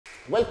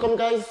Welcome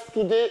guys,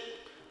 today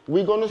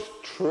we're gonna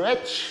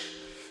stretch.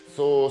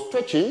 So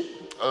stretching,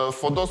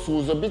 for those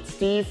who's a bit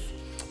stiff,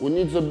 who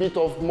needs a bit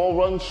of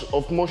more range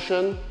of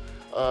motion,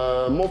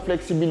 more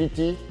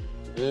flexibility,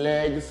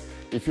 legs,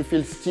 if you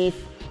feel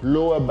stiff,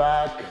 lower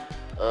back,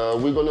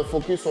 we're gonna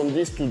focus on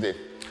this today.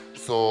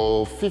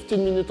 So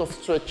 15 minutes of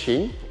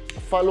stretching,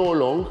 follow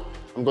along.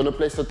 I'm gonna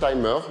place a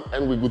timer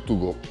and we're good to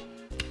go.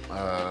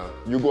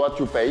 You go at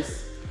your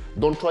pace,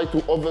 don't try to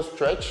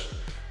overstretch.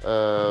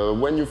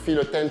 When you feel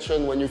a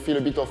tension, when you feel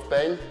a bit of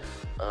pain,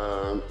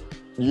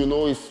 you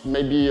know it's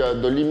maybe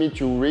the limit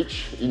you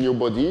reach in your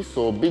body.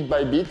 So bit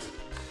by bit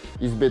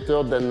is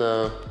better than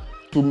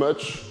too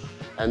much,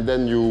 and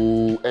then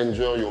you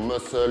injure your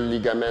muscle,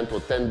 ligament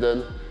or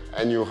tendon,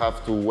 and you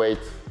have to wait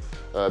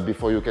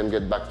before you can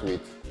get back to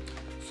it.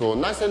 So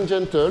nice and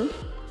gentle,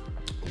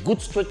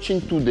 good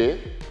stretching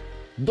today.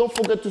 Don't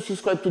forget to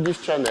subscribe to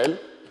this channel,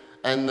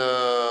 and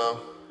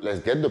let's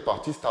get the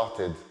party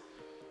started.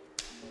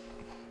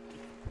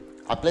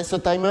 I place a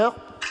timer.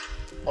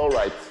 All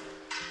right.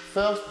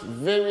 First,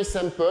 very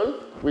simple.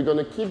 We're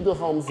gonna keep the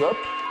arms up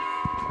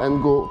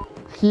and go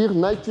here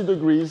 90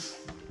 degrees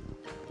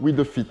with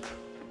the feet.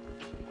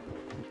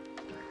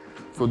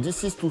 So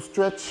this is to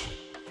stretch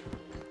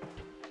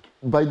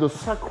by the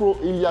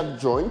sacroiliac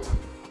joint.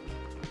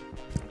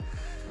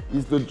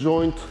 Is the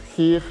joint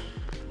here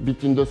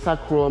between the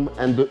sacrum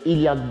and the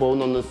iliac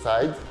bone on the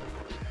side.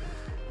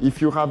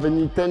 If you have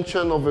any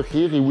tension over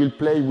here, it will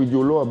play with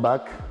your lower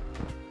back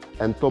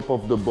and top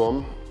of the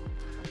bone.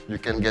 You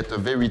can get a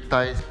very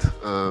tight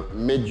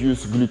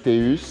medius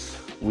gluteus,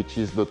 which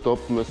is the top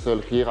muscle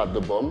here at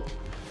the bone.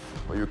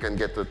 Or you can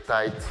get a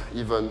tight,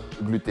 even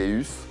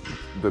gluteus,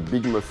 the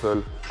big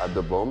muscle at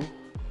the bone,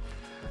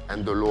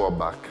 and the lower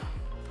back.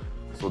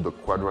 So the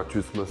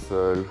quadratus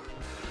muscle,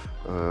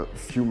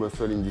 few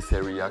muscles in this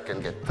area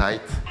can get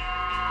tight.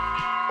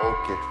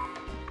 Okay.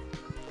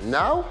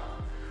 Now,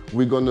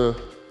 we're gonna,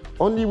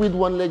 only with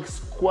one leg,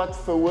 squat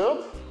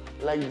forward,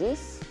 like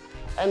this,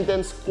 and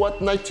then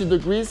squat 90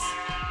 degrees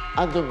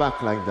at the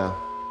back like that.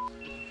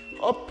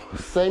 Up,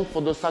 same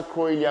for the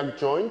sacroiliac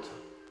joint.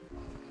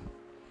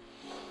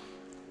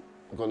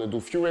 I'm gonna do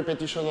a few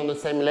repetitions on the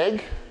same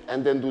leg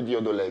and then do the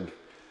other leg.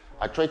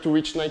 I try to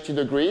reach 90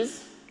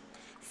 degrees.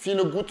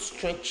 Feel a good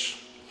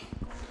stretch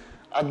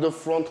at the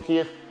front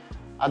here,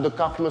 at the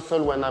calf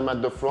muscle when I'm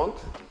at the front.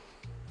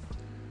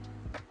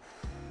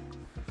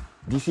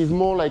 This is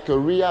more like a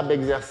rehab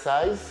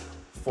exercise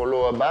for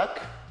lower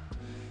back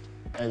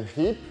and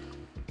hip.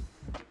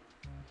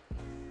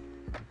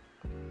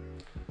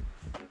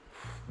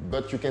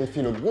 But you can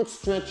feel a good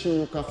stretch in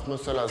your calf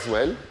muscle as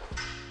well.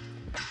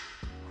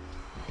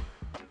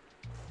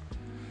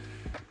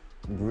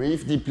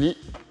 Breathe deeply.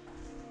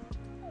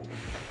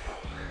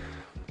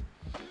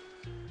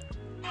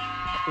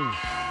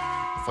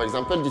 For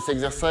example, this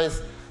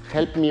exercise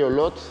helped me a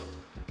lot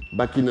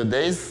back in the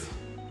days.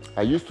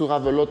 I used to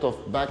have a lot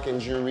of back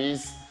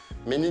injuries,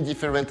 many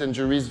different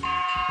injuries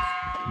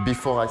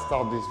before I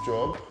start this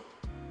job.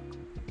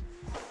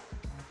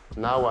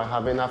 Now I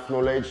have enough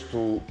knowledge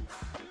to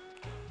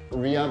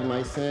rehab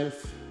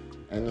myself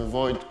and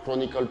avoid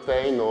chronic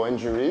pain or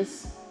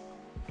injuries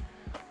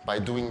by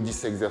doing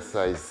this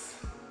exercise.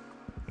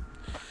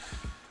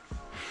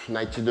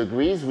 90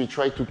 degrees, we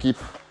try to keep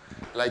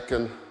like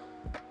a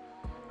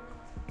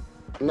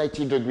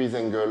 90 degrees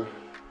angle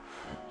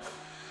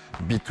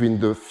between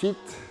the feet.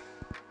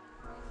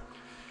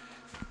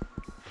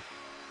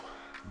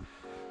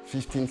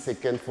 15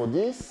 seconds for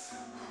this.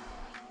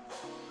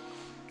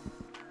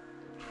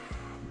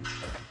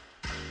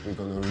 We're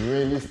gonna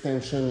release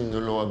tension in the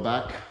lower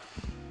back.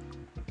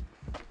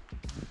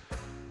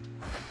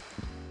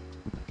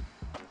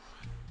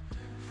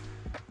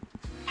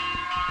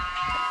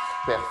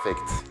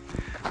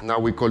 Perfect. Now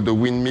we call the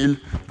windmill.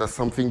 That's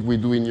something we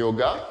do in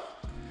yoga.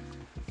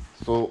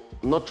 So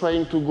not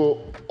trying to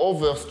go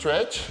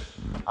overstretch.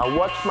 I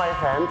watch my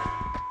hand.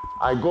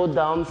 I go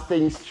down,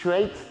 staying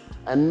straight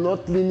and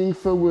not leaning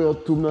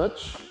forward too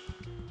much.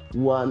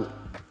 One,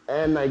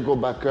 and I go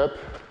back up.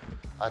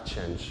 I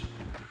change.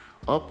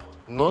 Up,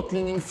 not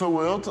leaning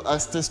forward, I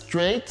stay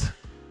straight.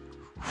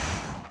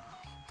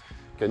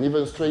 Can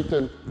even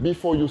straighten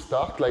before you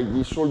start, like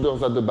the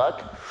shoulders at the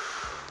back.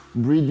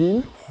 Breathe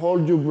in,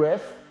 hold your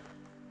breath,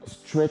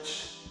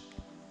 stretch.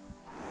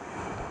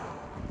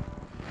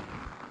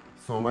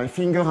 So my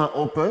fingers are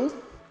open.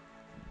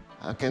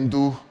 I can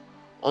do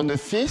on the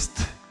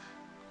fist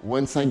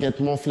once I get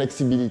more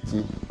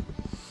flexibility.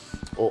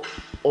 Or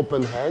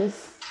open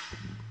hands.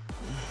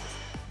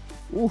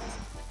 Oof.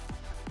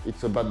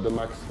 It's about the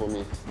max for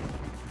me.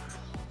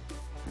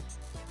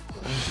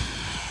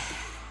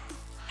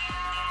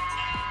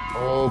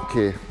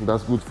 Okay,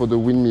 that's good for the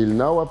windmill.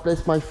 Now I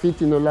place my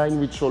feet in a line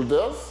with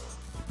shoulders.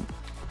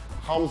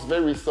 Arms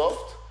very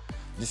soft.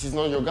 This is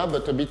not yoga,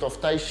 but a bit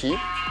of Tai Chi.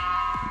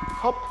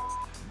 Hop.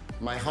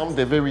 My arms,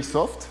 they're very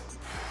soft.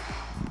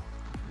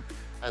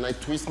 And I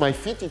twist my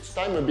feet each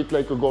time, a bit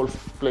like a golf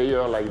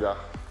player like that.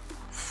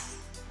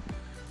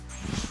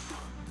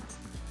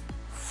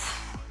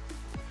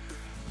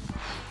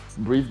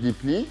 Breathe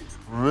deeply.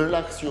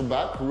 Relax your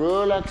back,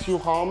 relax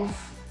your arms.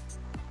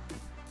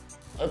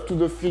 Up to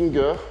the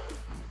finger.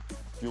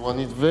 You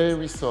want it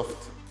very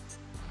soft.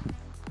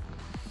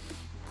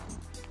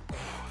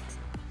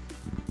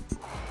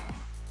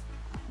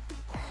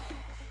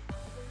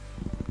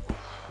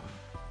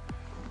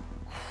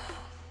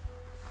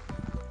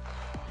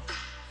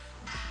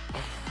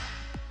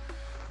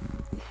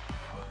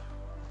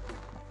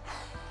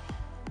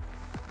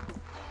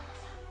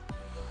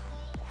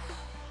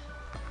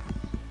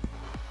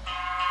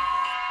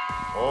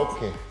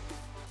 Okay.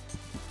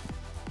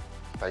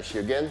 Tai Chi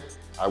again.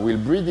 I will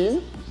breathe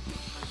in.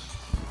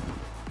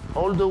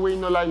 All the way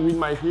in a line with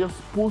my ears.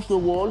 Push the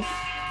walls.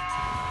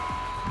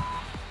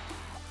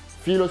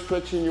 Feel a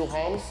stretch in your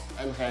arms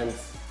and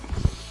hands.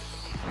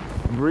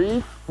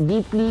 Breathe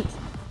deeply.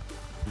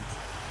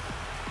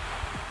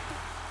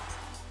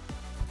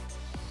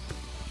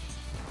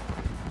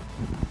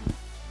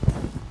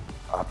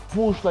 I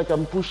push like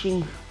I'm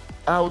pushing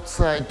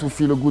outside to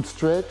feel a good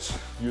stretch.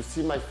 You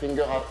see my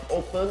finger are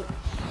open.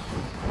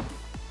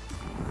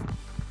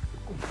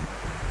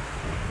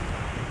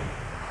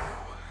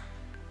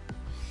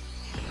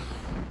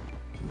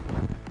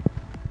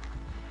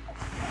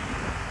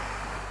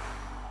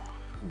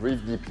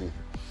 Breathe deeply.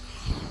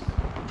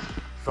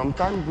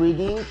 Sometimes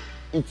breathing,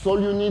 it's all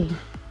you need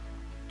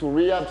to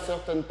rehab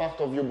certain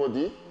part of your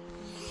body.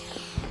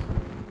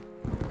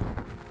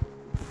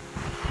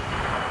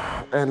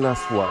 And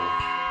last one.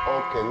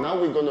 Okay, now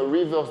we're gonna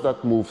reverse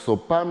that move. So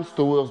palms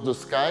towards the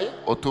sky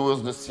or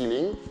towards the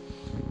ceiling.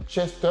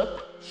 Chest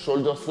up,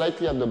 shoulders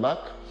slightly at the back.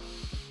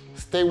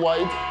 Stay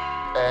wide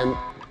and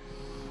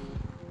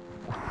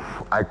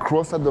I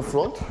cross at the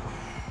front.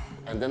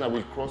 And then I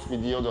will cross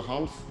with the other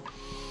arms.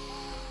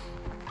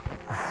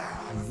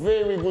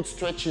 Very good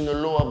stretch in the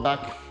lower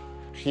back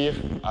here.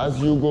 As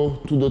you go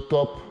to the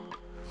top,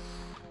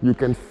 you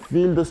can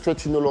feel the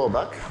stretch in the lower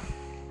back.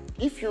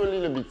 If you're a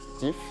little bit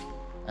stiff,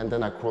 and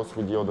then I cross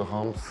with the other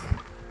arms.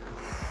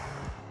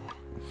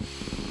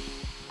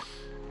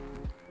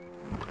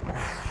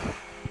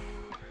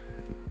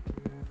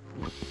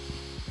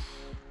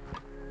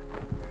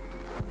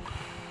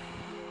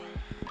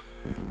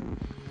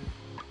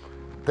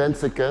 Ten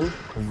seconds.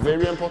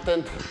 Very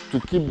important to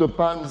keep the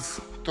palms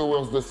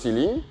towards the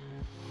ceiling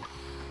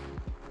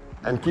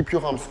and keep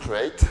your arms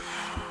straight.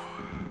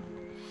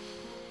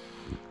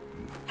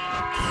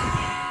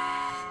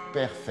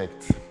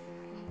 Perfect.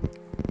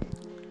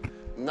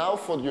 Now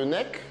for your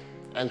neck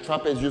and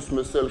trapezius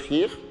muscle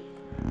here,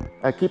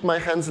 I keep my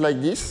hands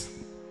like this,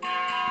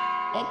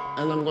 up,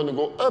 and I'm gonna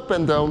go up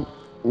and down.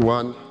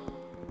 1,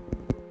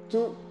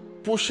 2,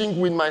 pushing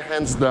with my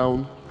hands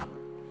down.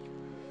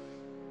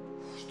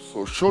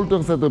 So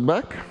shoulders at the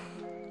back,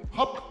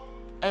 up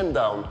and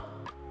down.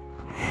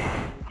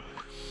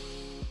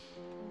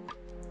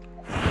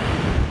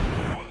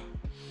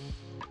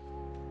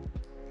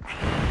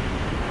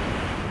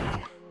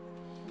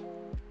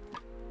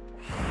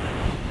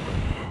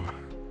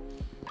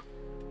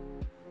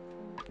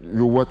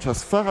 You watch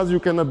as far as you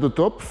can at the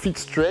top,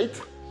 fix straight.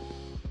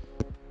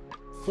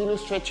 Feel a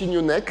stretch in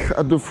your neck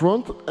at the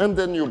front and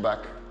then your back.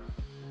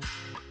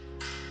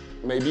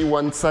 Maybe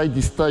one side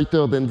is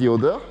tighter than the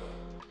other.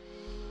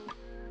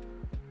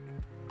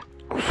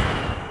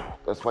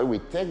 That's why we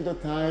take the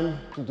time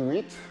to do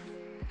it.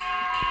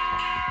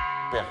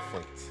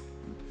 Perfect.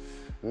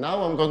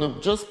 Now I'm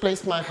gonna just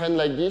place my hand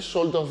like this,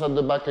 shoulders at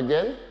the back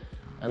again,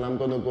 and I'm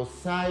gonna go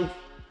side,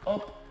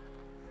 up,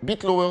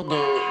 bit lower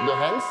the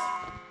hands.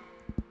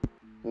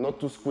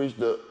 Not to squish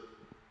the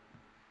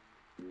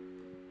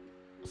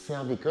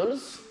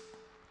cervicals.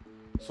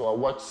 So I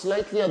watch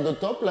slightly at the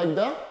top like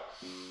that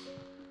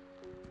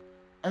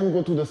and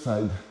go to the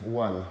side.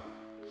 1.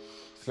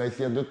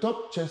 Slightly at the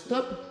top, chest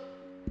up.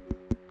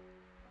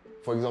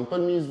 For example,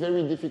 me, it's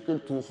very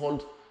difficult to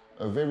hold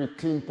a very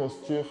clean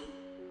posture,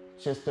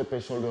 chest up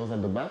and shoulders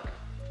at the back,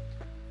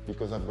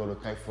 because I've got a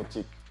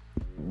kyphotic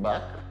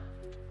back,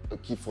 a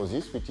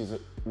kyphosis,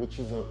 which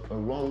is a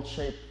round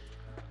shape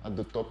at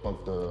the top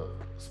of the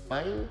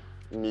spine,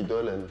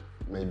 middle and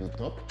maybe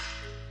top.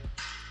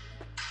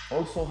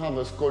 Also have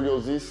a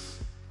scoliosis,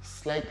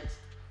 slight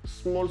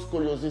small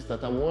scoliosis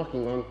that I'm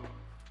working on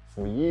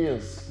for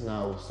years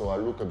now, so I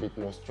look a bit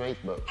more straight,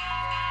 but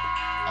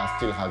I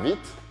still have it.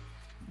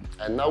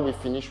 And now we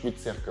finish with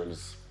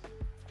circles.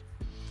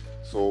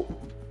 So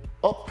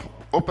up,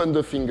 open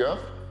the finger,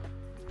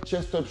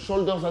 chest up,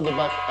 shoulders at the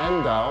back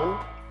and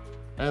down,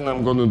 and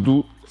I'm gonna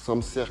do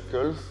some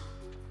circles.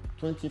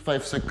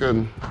 25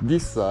 seconds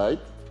this side,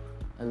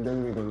 and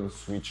then we're going to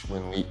switch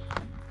when we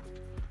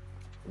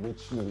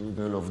reach the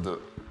middle of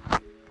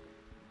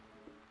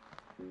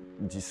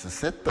this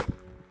set.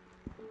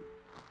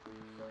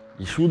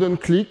 You shouldn't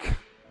click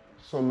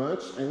so much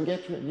and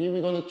get ready.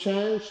 We're going to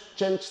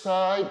change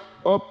side,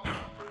 up,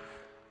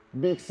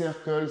 big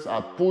circles.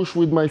 I push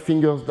with my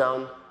fingers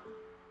down,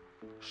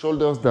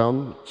 shoulders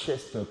down,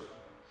 chest up.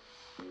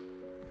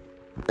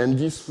 And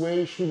this way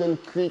you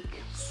shouldn't click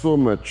so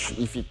much.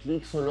 If it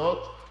clicks a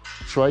lot,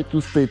 try to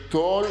stay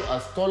tall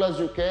as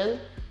you can,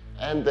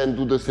 And then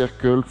do the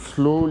circle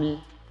slowly,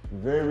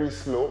 very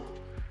slow.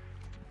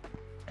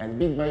 And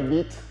bit by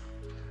bit,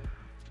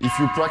 if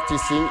you're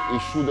practicing,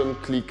 it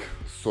shouldn't click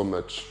so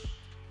much.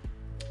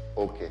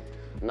 Okay,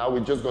 now we're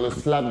just gonna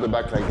slap the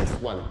back like this.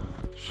 1,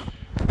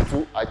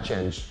 2, I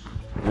change.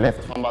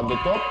 Left arm at the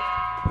top,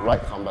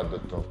 right arm at the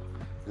top.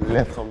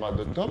 Left arm at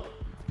the top.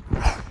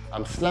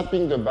 I'm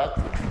slapping the back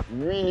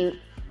really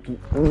to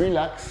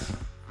relax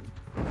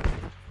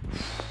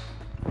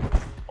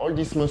all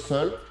this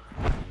muscle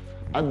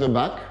at the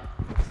back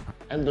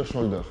and the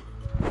shoulder.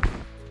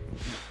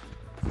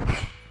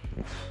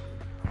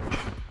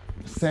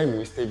 Same,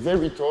 we stay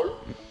very tall,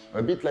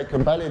 a bit like a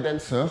ballet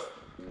dancer.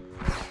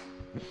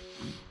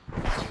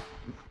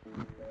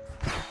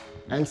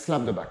 And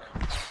slap the back.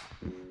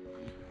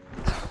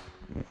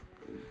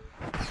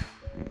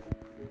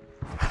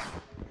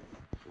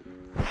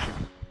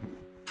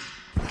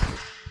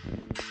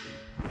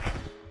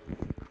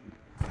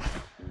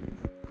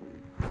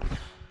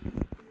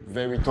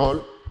 Very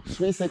tall,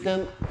 3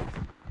 seconds.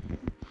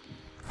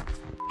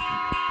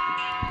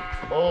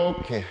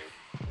 Okay.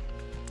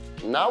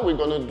 Now we're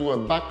gonna do a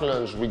back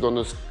lunge. We're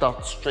gonna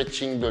start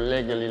stretching the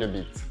leg a little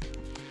bit.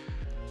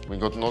 We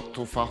got not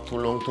too far, too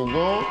long to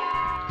go.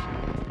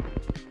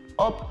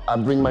 Up, I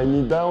bring my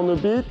knee down a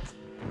bit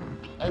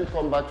and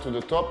come back to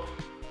the top.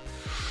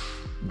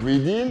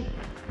 Breathe in,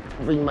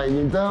 bring my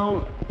knee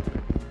down,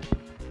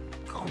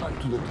 come back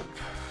to the top.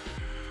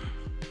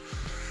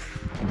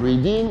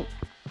 Breathe in,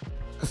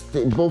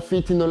 stay both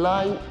feet in a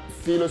line,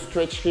 feel a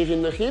stretch here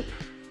in the hip.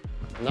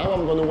 Now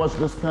I'm gonna watch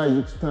the sky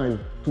each time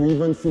to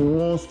even feel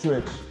more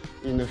stretch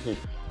in the hip.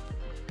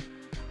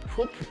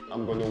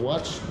 I'm gonna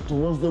watch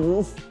towards the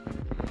roof.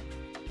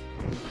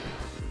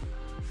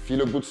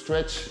 Feel a good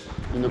stretch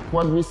in the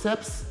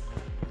quadriceps.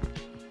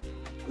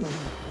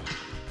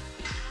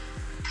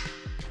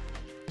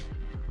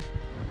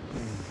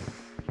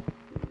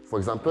 For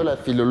example, I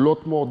feel a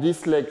lot more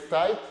this leg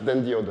tight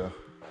than the other.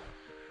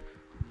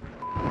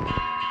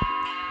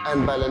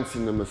 And balance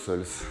in the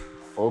muscles.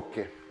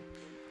 Okay.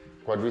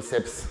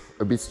 Quadriceps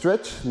a bit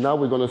stretched. Now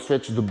we're gonna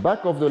stretch the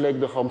back of the leg,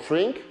 the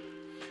hamstring.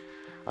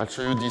 I'll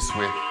show you this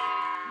way.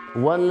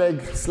 One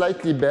leg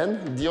slightly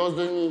bent, the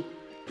other knee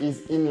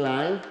is in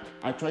line.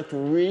 I try to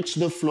reach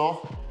the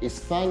floor. It's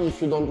fine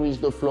if you don't reach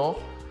the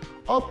floor.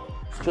 Up,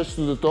 stretch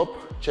to the top,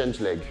 change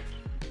leg.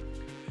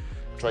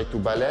 Try to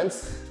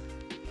balance.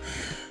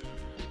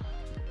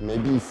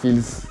 Maybe it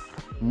feels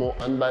more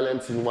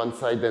unbalanced in one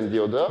side than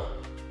the other.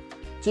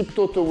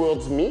 Tiptoe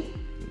towards me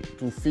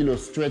to feel a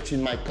stretch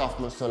in my calf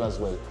muscle as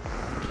well.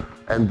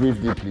 And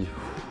breathe deeply.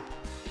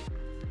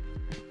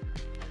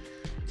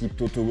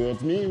 Tiptoe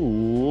towards me,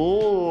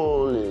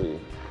 holy.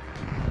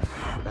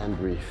 And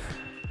breathe.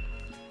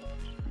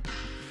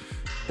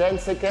 10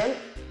 seconds.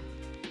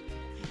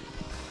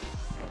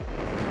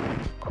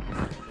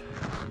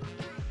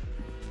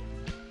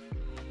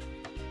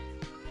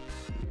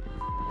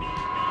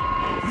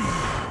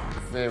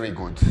 Very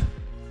good.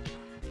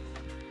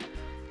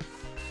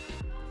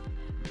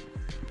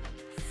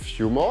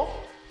 Few more.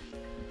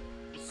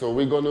 So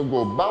we're gonna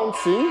go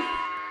bouncing.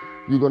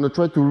 You're gonna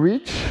try to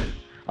reach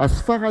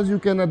as far as you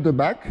can at the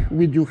back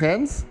with your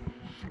hands.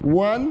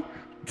 1,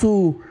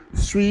 2,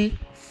 3,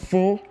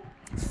 4,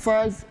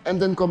 5,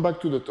 and then come back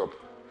to the top.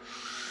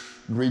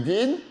 Breathe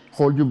in,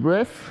 hold your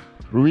breath,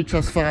 reach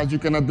as far as you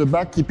can at the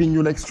back, keeping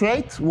your legs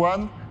straight.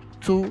 1,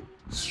 2,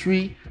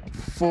 3,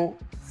 4,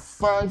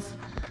 5,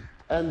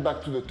 and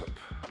back to the top.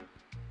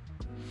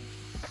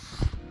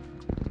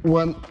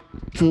 1,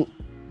 2,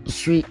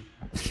 3,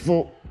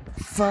 4,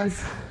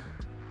 5,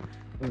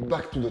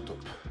 back to the top.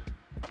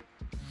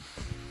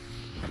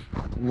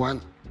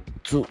 1,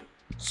 2,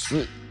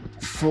 3,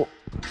 4,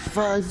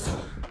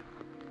 5.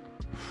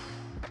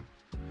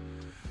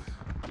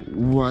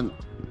 1,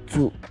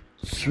 2,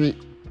 3,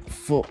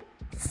 4,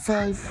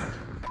 5.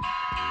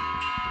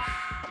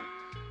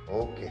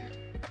 Okay.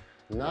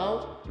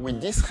 Now, with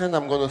this hand,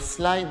 I'm gonna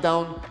slide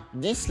down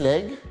this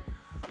leg.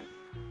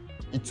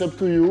 It's up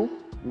to you.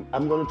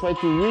 I'm gonna try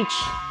to reach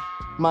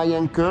my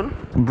ankle.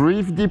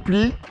 Breathe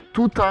deeply,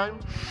 2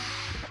 times.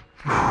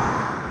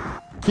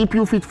 Keep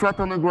your feet flat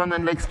on the ground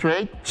and legs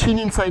straight. Chin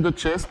inside the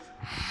chest.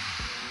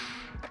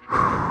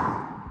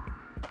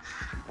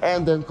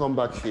 And then come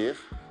back here.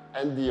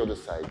 And the other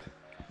side.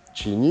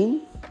 Chin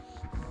in.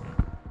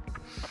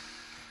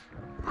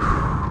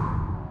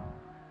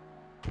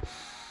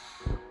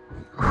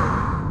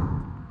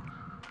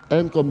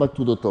 And come back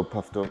to the top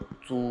after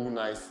 2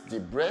 nice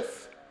deep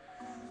breaths.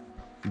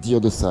 The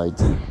other side.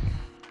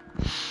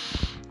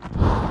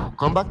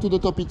 Come back to the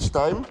top each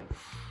time.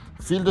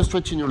 Feel the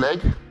stretch in your leg.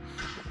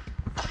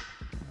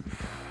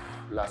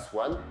 Last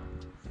one.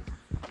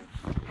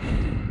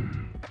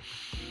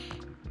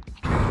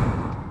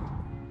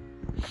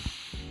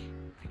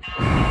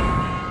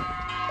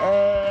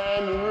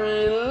 And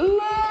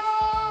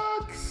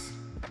relax.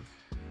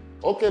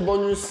 Okay,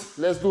 bonus.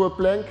 Let's do a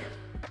plank.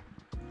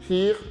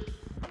 Here,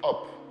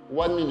 up.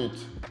 1 minute.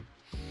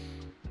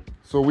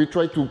 So we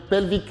try to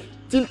pelvic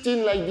tilt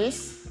in like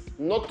this.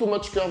 Not too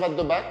much curve at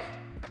the back.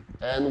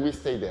 and we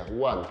stay there.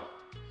 1,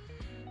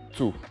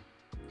 2,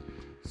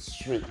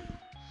 3.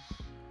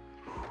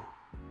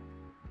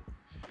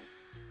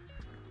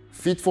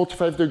 Feet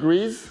 45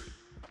 degrees,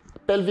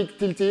 pelvic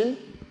tilting.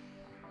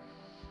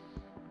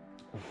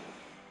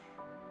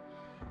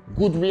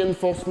 Good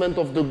reinforcement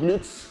of the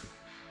glutes.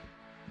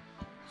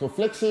 So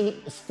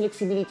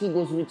flexibility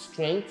goes with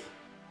strength.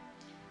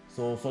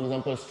 So for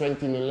example,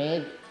 strength in a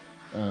leg,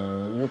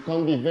 you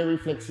can't be very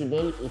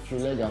flexible if your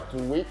legs are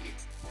too weak.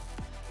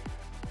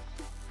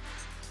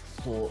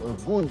 So a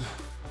good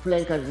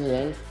plank at the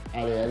end.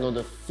 Allez,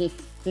 another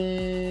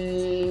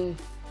 15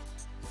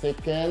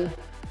 seconds.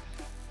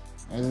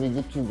 And we're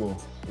good to go.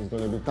 It's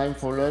gonna be time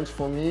for lunch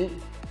for me.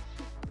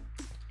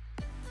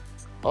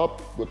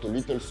 Up, got a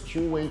little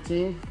stew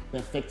waiting,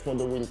 perfect for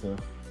the winter.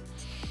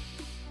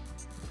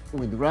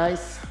 With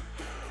rice,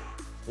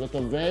 a lot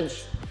of veg,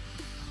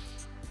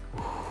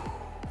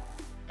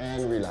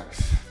 and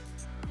relax.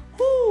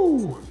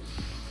 Woo!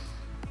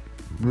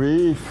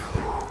 Breathe.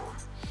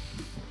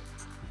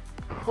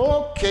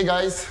 Okay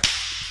guys,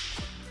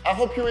 I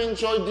hope you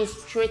enjoyed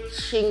this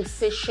stretching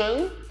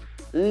session.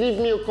 Leave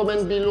me a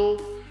comment below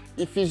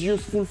if it's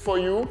useful for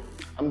you.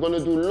 I'm gonna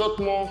do a lot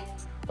more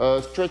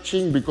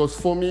stretching because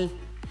for me,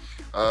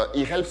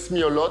 it helps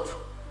me a lot.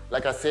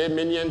 Like I said,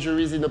 many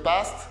injuries in the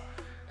past.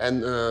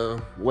 And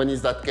when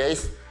it's that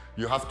case,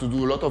 you have to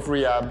do a lot of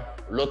rehab,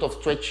 a lot of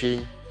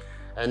stretching,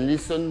 and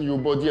listen your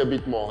body a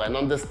bit more and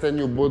understand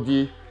your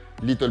body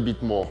a little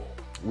bit more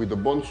with the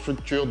bone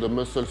structure, the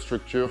muscle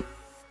structure,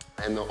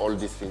 and all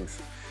these things.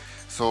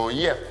 So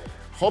yeah,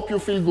 hope you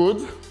feel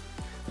good.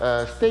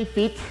 Stay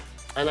fit,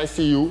 and I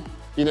see you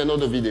in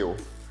another video.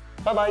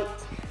 Bye bye.